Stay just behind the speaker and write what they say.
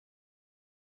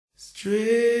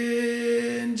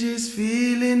Strangest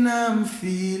feeling I'm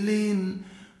feeling,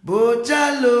 but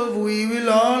your love we will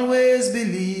always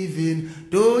believe in.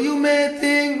 Though you may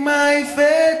think my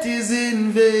faith is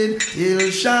in vain, till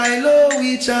Shiloh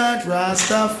we chant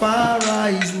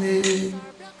Rastafari's name.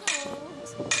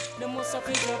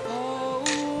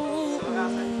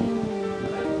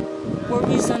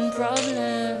 Worries and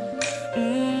problems.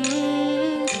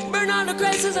 Burn all the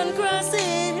crises and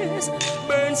crosses.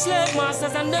 Burn slave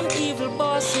masters and them evil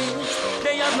bosses.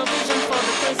 They have no vision for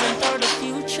the present or the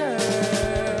future.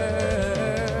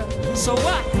 So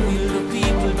what will the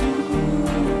people do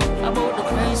about the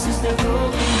crisis they're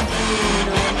going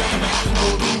through?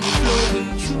 Holding the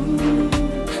flowing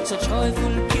through, so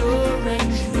joyful, pure and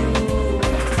true.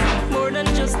 More than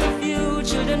just a few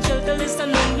children shelterless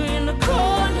and hungry in the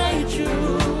cold night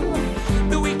through.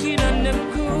 The wicked and them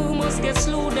crew must get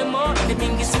slew them all. The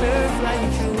thing is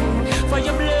flying through.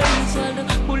 Fire blaze while the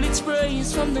bullets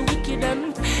sprays from the wicked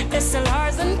and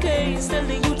SLRs and Ks. Tell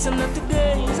the youths I'm not to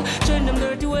gaze. Join them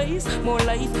dirty ways. More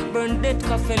life, burn dead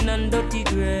coffin and dirty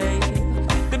grave.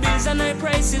 The bills and high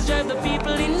prices drive the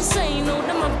people insane. Now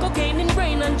them have cocaine in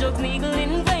brain and drugs needle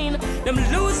in vain. Them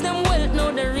lose them wealth,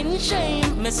 now they're in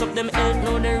shame. Mess up them health,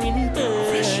 now they're in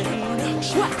pain.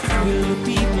 What will the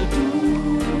people do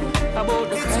about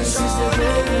the crisis they're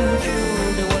going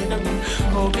through? They wondering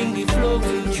how big it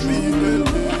flowing through.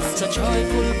 Such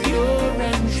joyful, pure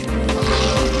and true.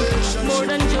 More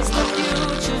than just a few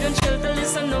children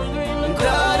shelterless and hungry in the cold.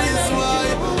 That is why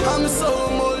I'm so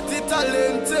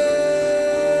multi-talented.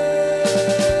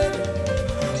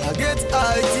 I get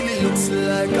high till it looks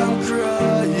like I'm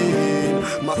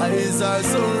crying. My eyes are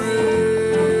so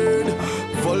red.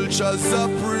 Vultures are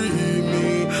pre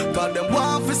me, cause them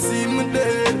want to see me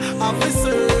dead.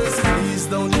 Officers, please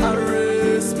don't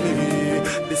arrest me.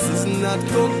 This is not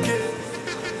okay.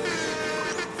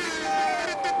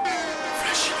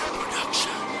 Fresh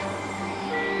production.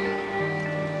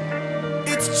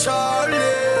 It's Charlie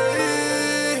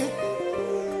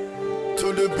to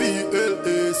the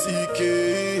BLACK.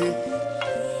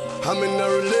 I'm in a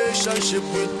relationship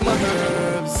with my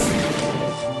herbs.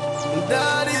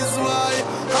 That is why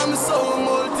I'm so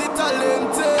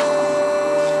multi-talented.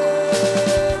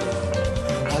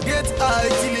 I get high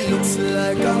till it looks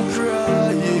like I'm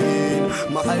crying.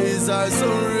 My eyes are so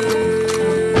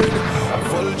red.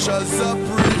 Vultures are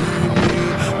pre me,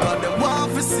 but they want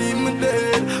to see me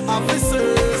dead.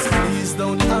 Officers, please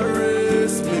don't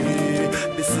arrest me.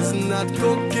 This is not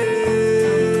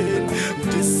cocaine.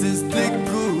 This is the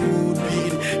good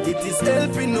weed. It is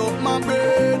helping up my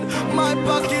brain. My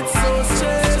pocket's so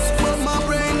stressed, but my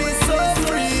brain is so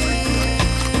free.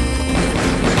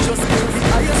 Just get the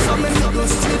highest from me, go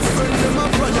street friend, them a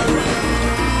primary.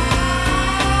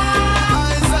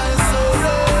 Eyes are so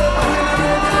red, when I'm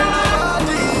ready in the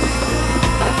body.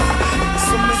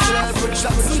 So me drive for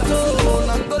Jackson Town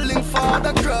and go link for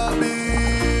the Krabby.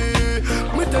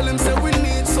 Me tell him say we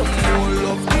need some more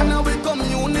love in our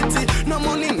community. No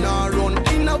money nah run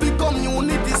in our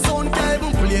community. Sound can't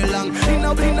even play long in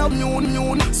our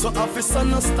noon. So officer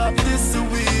no stop this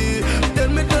way. Tell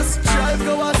me just drive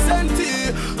go a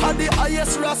senti. Had the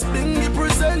highest rasping me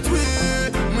present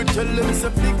with. Me tell them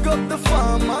say pick up the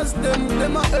farmers.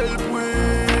 Them a help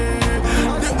with.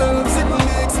 The herbs it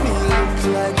makes me look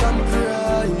like I'm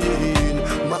crying.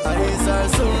 My eyes are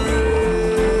so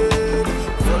red.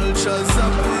 Vultures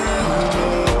are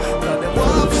breathing. Now they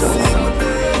want to see me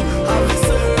dead.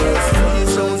 Officers,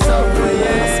 please don't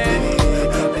arrest me.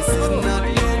 This is not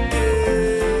okay.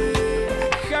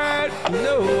 Girl,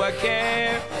 no, I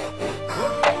care.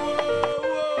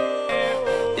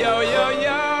 Yo, yo,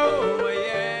 yo,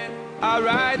 yeah.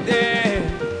 Alright then.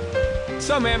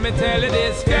 So let me tell you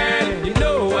this, girl. You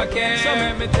know I can. So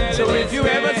let me tell you so this. So if you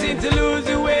ever seem to lose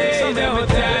your way, so don't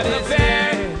tell the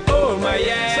fair. Oh my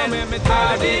yeah. So let me tell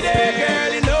I'll be there,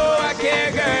 girl. You know I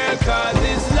care, girl. Cause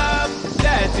it's love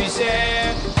that we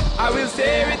share. I will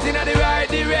steer it in the right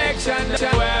direction.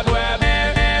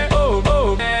 Oh,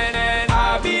 oh, man.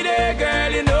 I'll be there,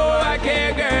 girl. You know I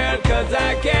care, girl. Cause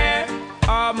I care.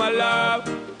 All my love,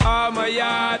 all my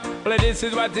yard. Well, this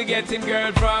is what you're getting,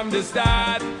 girl, from the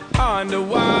start. On the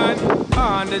one,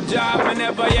 on the job. I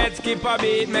never yet skip a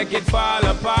beat, make it fall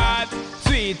apart.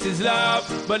 Sweet is love,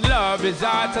 but love is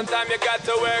hard. Sometimes you got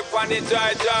to work on it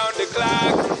right round the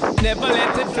clock. Never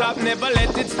let it flop, never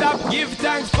let it stop. Give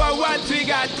thanks for what we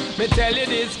got. Me tell you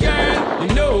this, girl,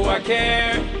 you know I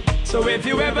care. So if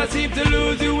you ever seem to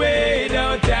lose your way,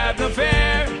 don't have no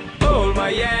fear. Hold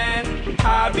my hand,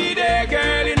 I'll be there,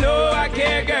 girl. You know I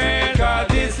care, girl. Cause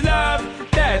this love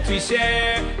that we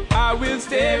share, I will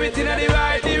steer it in the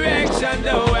right direction.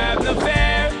 Don't have no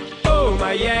fear.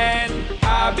 my end.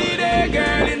 I'll be there,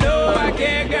 girl, you know I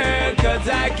care, girl, cause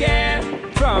I care.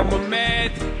 From we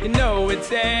met, you know it's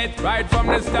it. Right from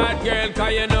the start, girl,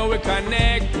 cause you know we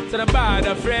connect. So no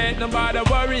bother fret, no bother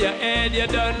worry your head. You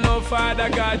don't know Father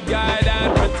God, guide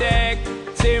and protect.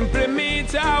 Simply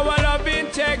means our love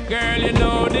in check, girl, you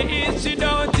know the issue,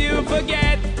 don't you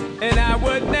forget. And I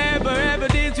would never ever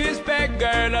disrespect,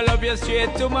 girl. I love you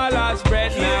straight to my last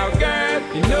breath. Now,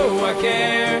 girl, you know I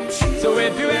care. So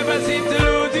if